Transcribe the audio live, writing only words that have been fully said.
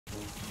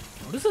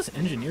What is this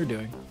engineer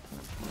doing?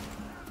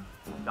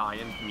 Dying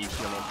to meet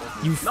you local.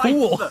 You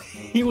fool!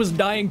 He was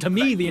dying to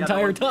me the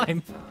entire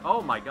time.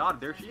 Oh my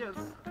god, there she is.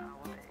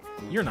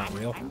 You're not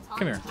real.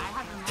 Come here. I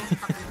have the most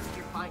fucking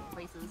secure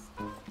places.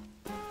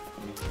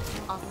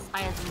 Also, spy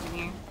as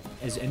engineer.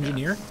 Is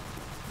engineer?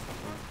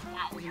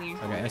 Yeah, engineer.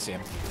 Okay, I see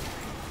him.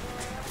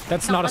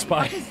 That's not a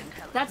spy.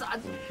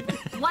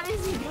 What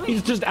is he doing?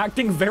 He's just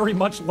acting very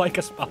much like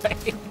a spy.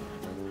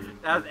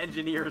 As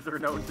engineers are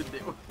known to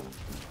do.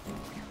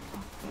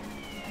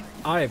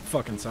 I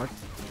fucking suck.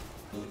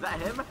 Is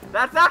that him?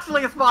 That's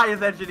actually a spy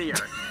as engineer.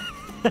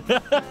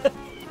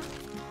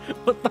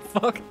 What the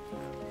fuck?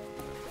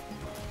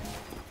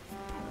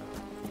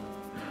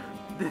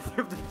 This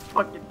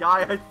fucking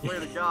guy, I swear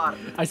to God.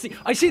 I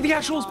see the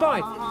actual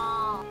spy.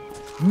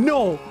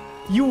 No,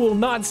 you will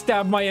not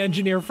stab my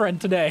engineer friend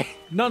today.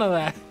 None of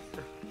that.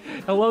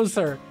 Hello,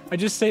 sir. I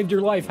just saved your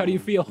life. How do you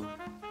feel?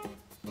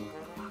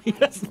 He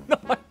has no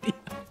idea.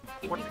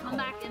 If you come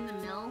back in the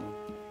mill,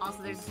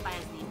 also there's a spy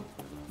as me.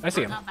 I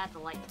see him. Up at the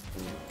light.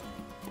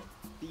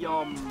 The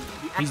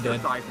He's dead.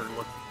 exerciser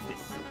looks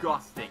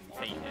disgusting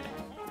painted.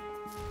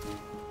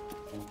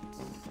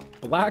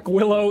 Black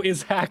Willow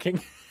is hacking.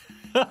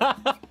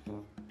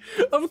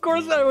 Of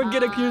course I would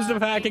get accused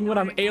of hacking when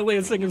I'm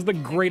aliasing as the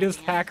greatest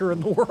hacker in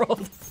the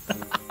world.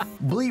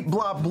 Bleep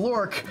blop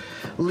blork,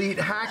 leet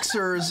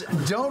hacksers,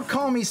 don't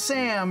call me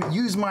Sam,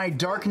 use my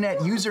darknet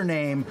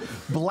username,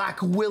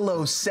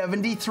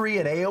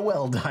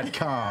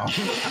 blackwillow73@AOL.com.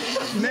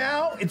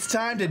 Now it's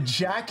time to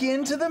jack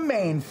into the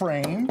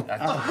mainframe.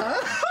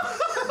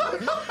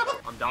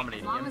 I'm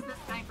dominating As long him. as the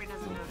sniper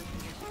doesn't notice me,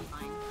 I should be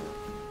fine.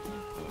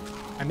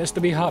 I missed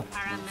a B-hop.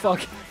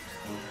 Fuck.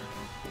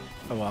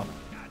 Oh well.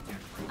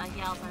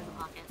 He also has a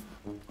pocket.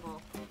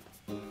 Cool.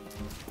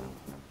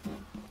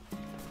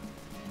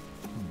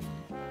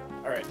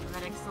 Alright. The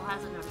medic still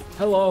hasn't noticed me.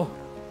 Hello.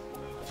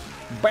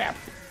 Bap.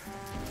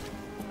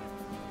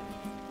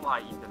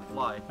 Fly, Ethan,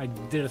 fly. I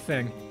did a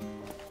thing.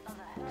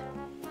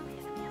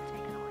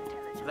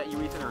 Is that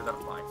you, Ethan, or is that a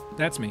fly?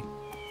 That's me.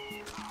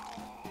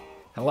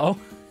 Hello?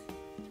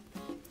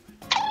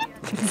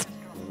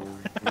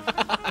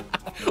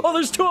 Oh,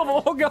 there's two of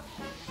them! Oh, God!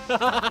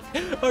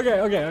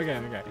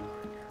 Okay.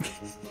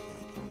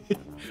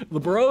 The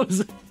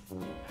bros!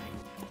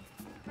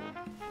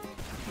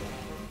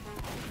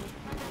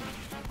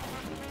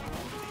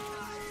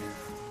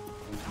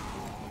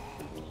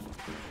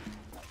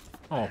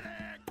 Oh.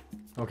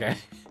 Okay.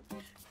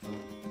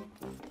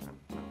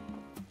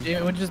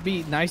 It would just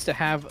be nice to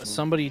have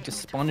somebody to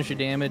sponge the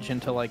damage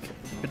and to like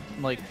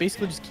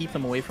basically just keep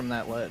them away from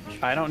that ledge.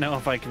 I don't know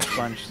if I can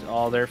sponge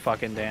all their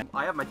fucking damage.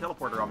 I have my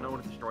teleporter up. No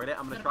one has destroyed it.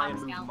 I'm gonna try and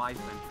move my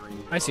sentry.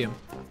 I see him.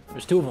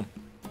 There's two of them.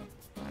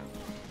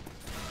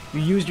 You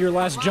used your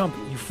last jump,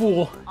 you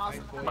fool. Also,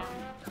 right.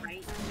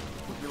 Wish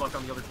me luck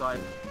on the other side.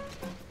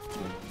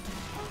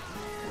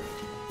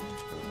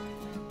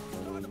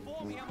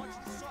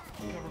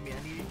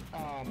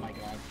 Oh my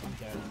god, I'm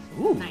dead.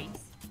 Ooh. Nice.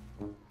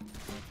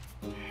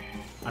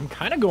 I'm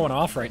kind of going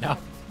off right now.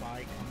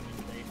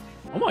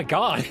 Oh my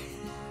god.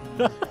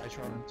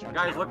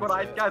 Guys, look what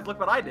I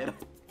did.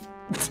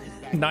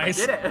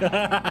 Nice. I did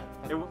it.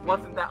 It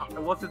wasn't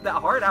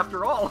that hard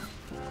after all.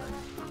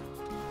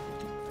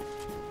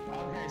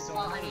 Okay, so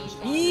Well, I mean,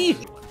 Eee!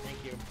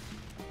 thank you.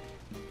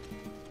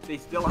 They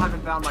still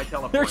haven't found my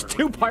teleporter. There's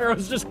two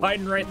pyros just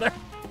hiding right there.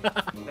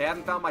 They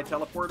haven't found my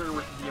teleporter,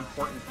 which is the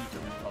important piece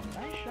of this puzzle.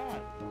 Nice shot.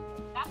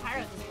 that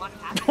pirate just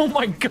walked past. Oh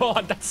my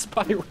god, that's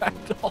spy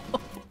ragdoll.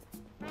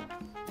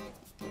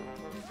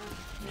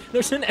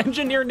 There's an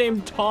engineer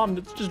named Tom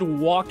that's just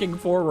walking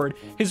forward.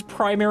 His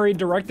primary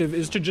directive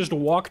is to just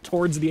walk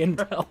towards the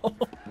intel.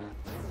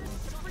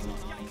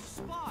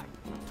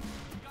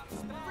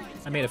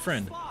 I made a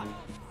friend.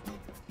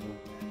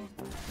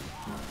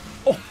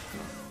 Oh!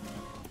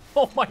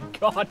 Oh my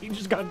god, he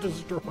just got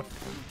destroyed.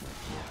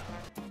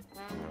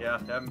 Yeah,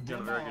 haven't done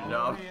a very good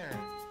job.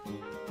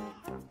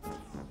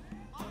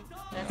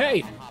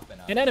 Hey!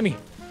 An enemy!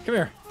 Come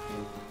here.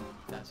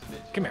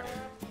 Come here.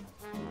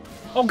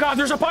 Oh god,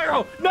 there's a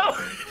pyro! No!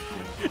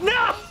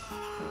 No!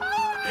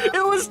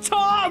 It was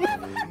Tom!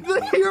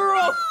 The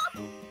hero!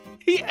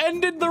 He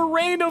ended the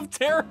reign of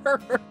terror!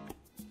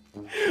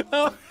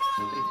 Oh,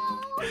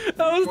 that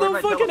was the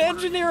fucking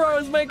engineer I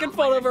was making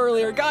fun of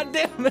earlier. God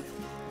damn it!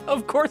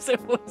 Of course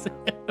it was him.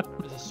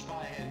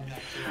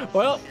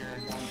 Well,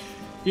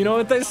 you know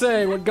what they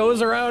say, what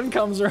goes around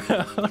comes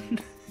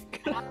around.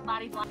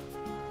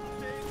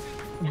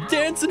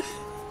 Dancing.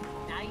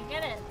 Now you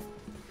get it.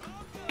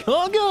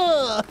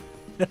 Conga!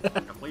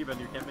 I'm leaving,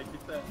 you can't make me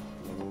sad.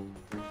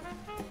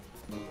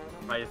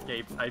 I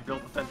escaped. I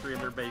built a sentry in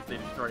their base, they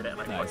destroyed it,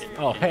 and I Nice. fucking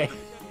Oh, hey.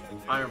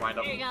 I remind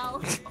There you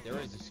go. There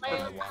is a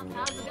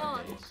How's it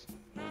going?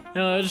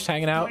 No, just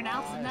hanging out. We're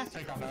now some I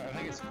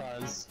think it's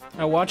Fuzz.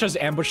 Now watch us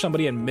ambush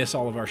somebody and miss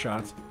all of our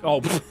shots. Oh,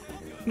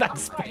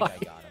 that's spy.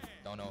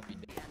 Don't know if he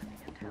did.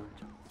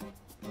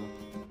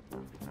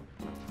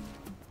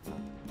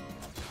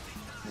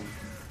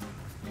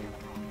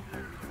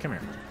 Come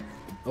here.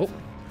 Oh.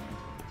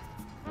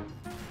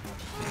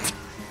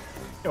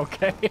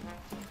 Okay.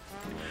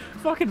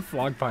 Fucking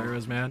flog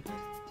pyros, man.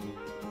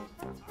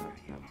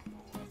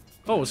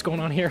 Oh, what's going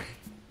on here?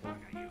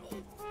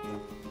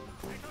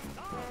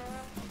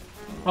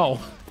 Oh.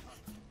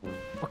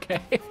 Okay.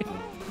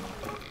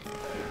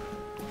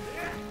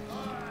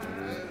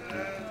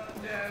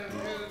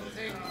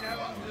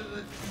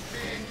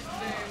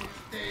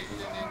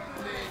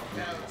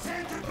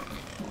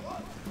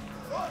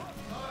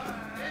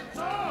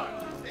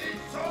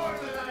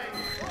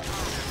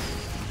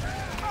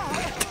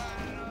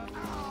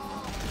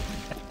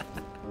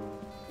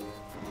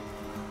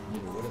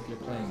 What if you're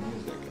playing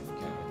music and you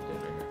can't have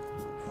dinner?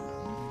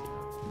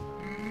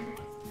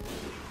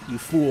 You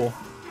fool.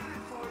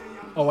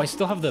 Oh, I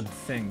still have the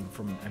thing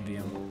from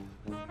MDM.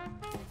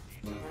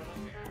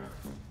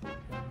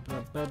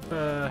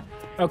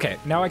 Okay,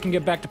 now I can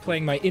get back to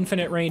playing my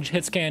infinite range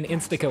hit scan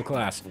insta-kill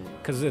class,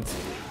 because it's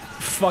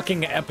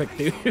fucking epic,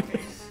 dude.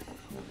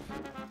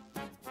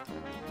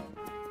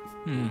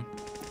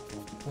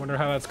 Wonder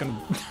how that's gonna...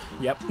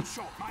 Yep.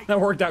 That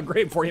worked out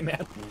great for you,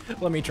 man.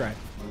 Let me try.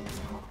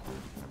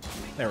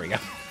 There we go.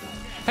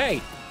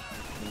 Hey!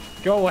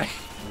 Go away.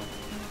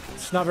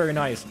 It's not very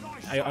nice.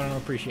 I don't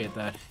appreciate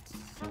that.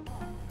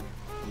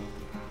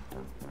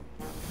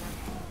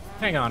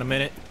 Hang on a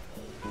minute.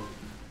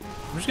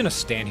 I'm just gonna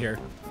stand here.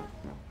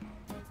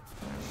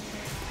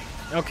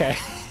 Okay.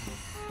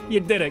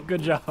 You did it.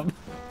 Good job. I'm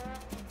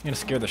gonna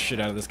scare the shit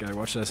out of this guy.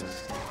 Watch this.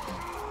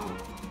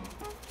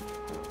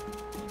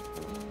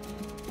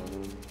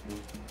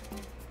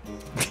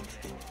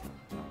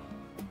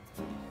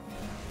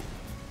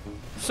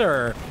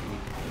 Sir.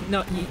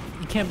 No,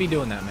 you can't be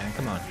doing that, man.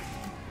 Come on.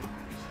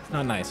 It's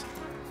not nice.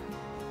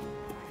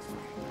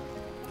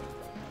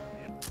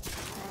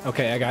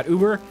 Okay, I got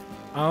Uber.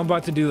 I'm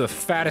about to do the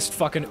fattest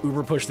fucking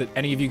Uber push that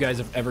any of you guys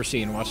have ever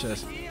seen. Watch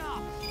this.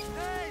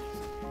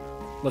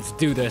 Let's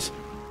do this.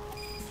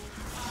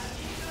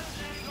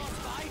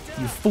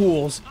 You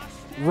fools.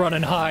 Run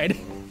and hide.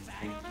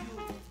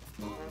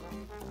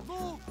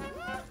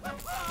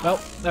 Well,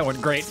 that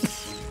went great.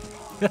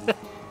 Before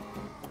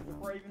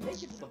I even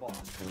make it to the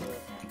boss.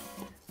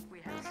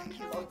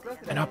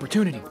 An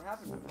opportunity. Never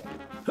happened before.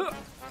 Huh.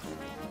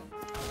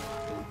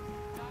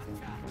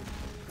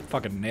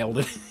 Fucking nailed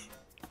it.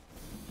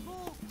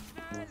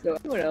 So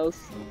anyone else?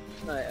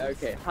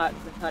 Okay, hot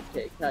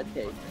take.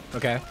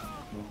 Okay.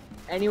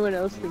 Anyone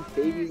else think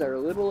babies are a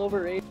little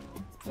overrated?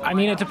 I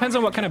mean, it depends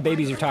on what kind of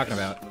babies you're talking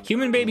about.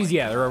 Human babies,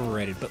 yeah, they're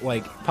overrated. But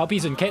like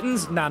puppies and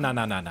kittens, nah.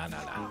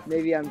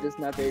 Maybe I'm just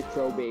not very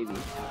pro baby.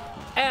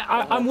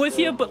 I'm with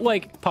you, but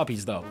like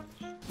puppies though.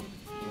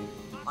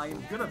 I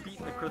am gonna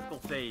beat the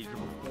crystal stage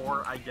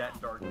before I get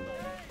Dark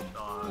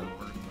Souls.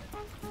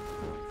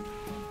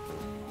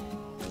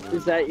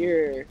 Is that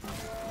your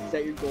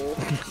goal?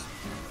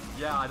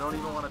 Yeah, I don't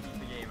even want to beat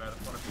the game. I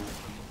just want to beat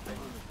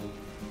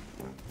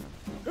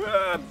the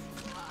crystal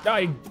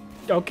stage.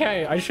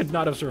 Okay, I should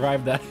not have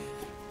survived that.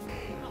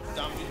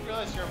 Dom, did you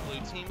realize you're on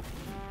blue team?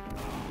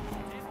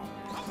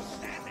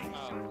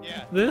 Oh,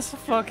 yeah. This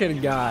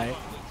fucking guy,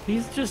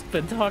 he's just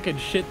been talking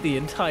shit the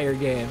entire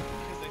game.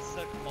 Because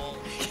they suck balls.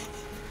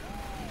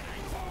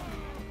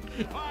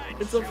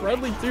 It's a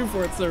friendly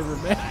 2-4 server,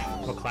 man.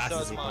 What class So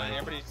is is he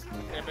mine. playing?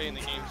 Everybody in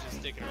the game's just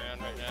sticking around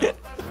right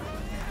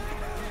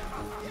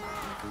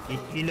now.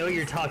 You know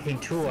you're talking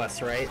to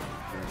us, right?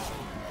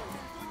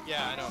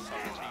 Yeah, I know I'm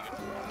talking to you. I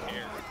don't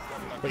care.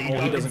 But you Oh, he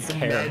talking doesn't some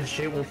care. mad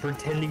shit while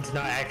pretending to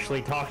not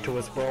actually talk to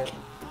us, bro.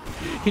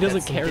 He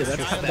doesn't That's care.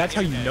 That's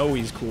how you know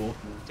he's cool.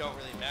 Don't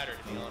really matter,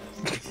 to be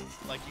honest.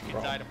 Like, you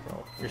can die to...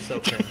 Bro, you're so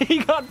cringe. He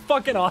got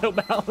fucking auto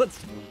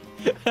balanced.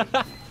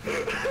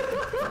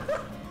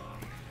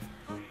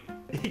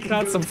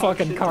 That's some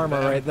fucking karma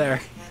right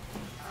there.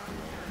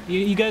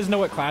 You guys know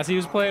what class he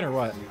was playing or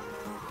what?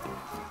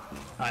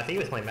 I think he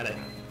was playing medic.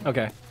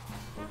 Okay.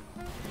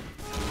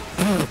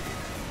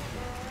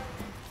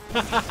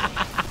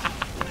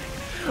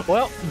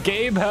 Well,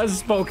 Gabe has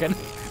spoken.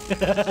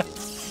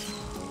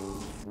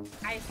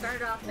 I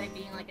started off by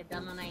being like a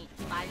Demo Knight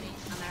 5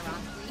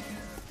 unironically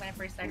when I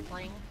first started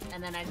playing,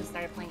 and then I just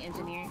started playing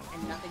Engineer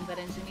and nothing but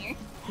Engineer.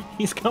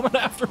 He's coming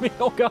after me.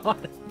 Oh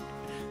god.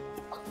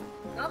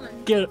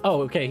 Coming. Get.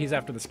 Oh, okay. He's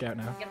after the scout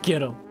now.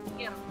 Get him.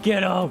 Get him.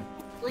 Get him.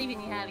 Believe in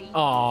you, Abby. Aww.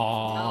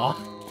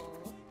 Oh.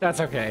 That's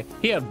okay.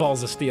 He had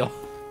balls of steel.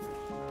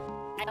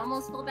 I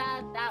almost feel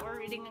bad that we're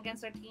rooting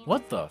against our team.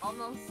 What the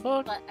Almost.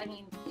 fuck? But I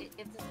mean, it's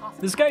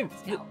impossible.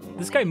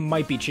 This guy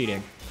might be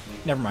cheating.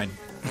 Never mind.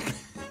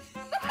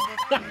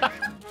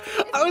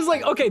 I was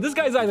like, okay, this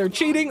guy's either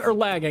cheating or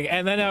lagging,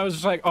 and then I was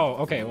just like, oh,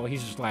 okay, well,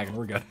 he's just lagging.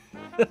 We're good.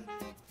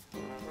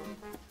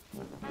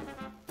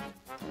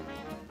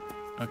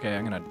 Okay,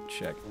 I'm gonna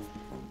check.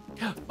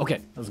 Okay,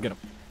 let's get him.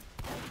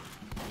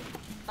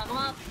 Fuck him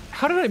up.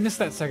 How did I miss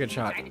that second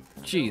shot?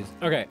 Jeez.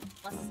 Okay,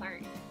 Let's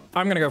start.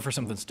 I'm gonna go for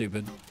something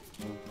stupid.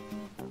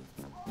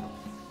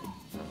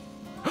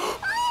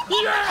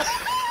 Yeah!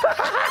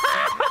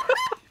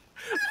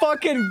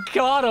 Fucking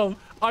got him!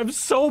 I'm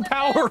so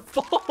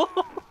powerful!